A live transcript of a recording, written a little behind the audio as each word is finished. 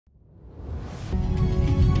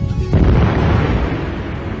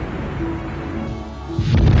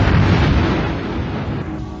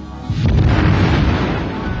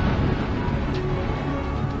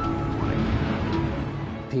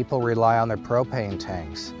people rely on their propane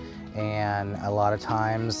tanks, and a lot of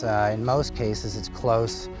times, in most cases, it's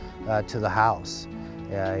close to the house.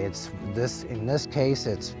 In this case,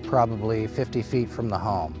 it's probably 50 feet from the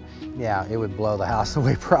home. Yeah, it would blow the house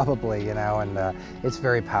away probably, you know, and it's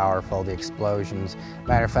very powerful, the explosions.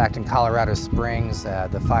 Matter of fact, in Colorado Springs,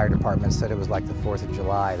 the fire department said it was like the 4th of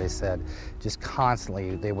July. They said just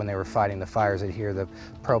constantly, when they were fighting the fires, they'd hear the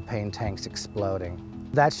propane tanks exploding.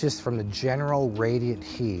 That's just from the general radiant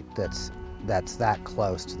heat that's that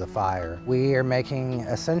close to the fire. We are making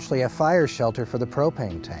essentially a fire shelter for the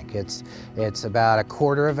propane tank. It's about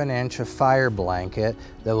 1/4 of an inch of fire blanket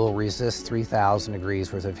that will resist 3,000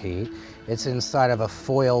 degrees worth of heat. It's inside of a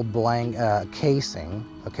foil casing,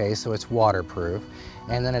 okay, so it's waterproof,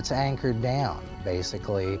 and then it's anchored down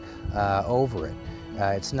basically over it.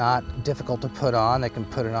 It's not difficult to put on. They can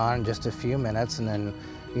put it on in just a few minutes and then,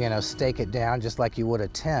 you know, stake it down just like you would a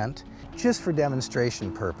tent. Just for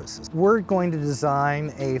demonstration purposes. We're going to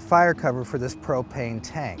design a fire cover for this propane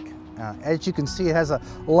tank. As you can see, it has a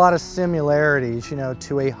lot of similarities, you know,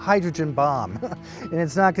 to a hydrogen bomb. And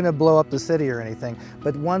it's not going to blow up the city or anything,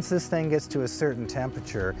 but once this thing gets to a certain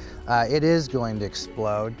temperature, it is going to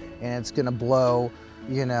explode, and it's going to blow,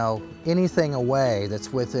 you know, anything away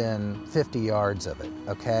that's within 50 yards of it,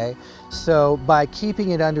 okay? So by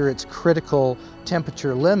keeping it under its critical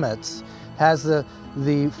temperature limits, has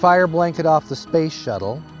the fire blanket off the space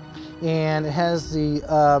shuttle, and it has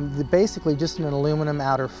basically just an aluminum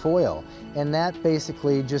outer foil, and that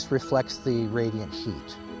basically just reflects the radiant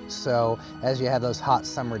heat. So as you have those hot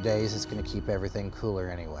summer days, it's going to keep everything cooler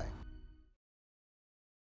anyway.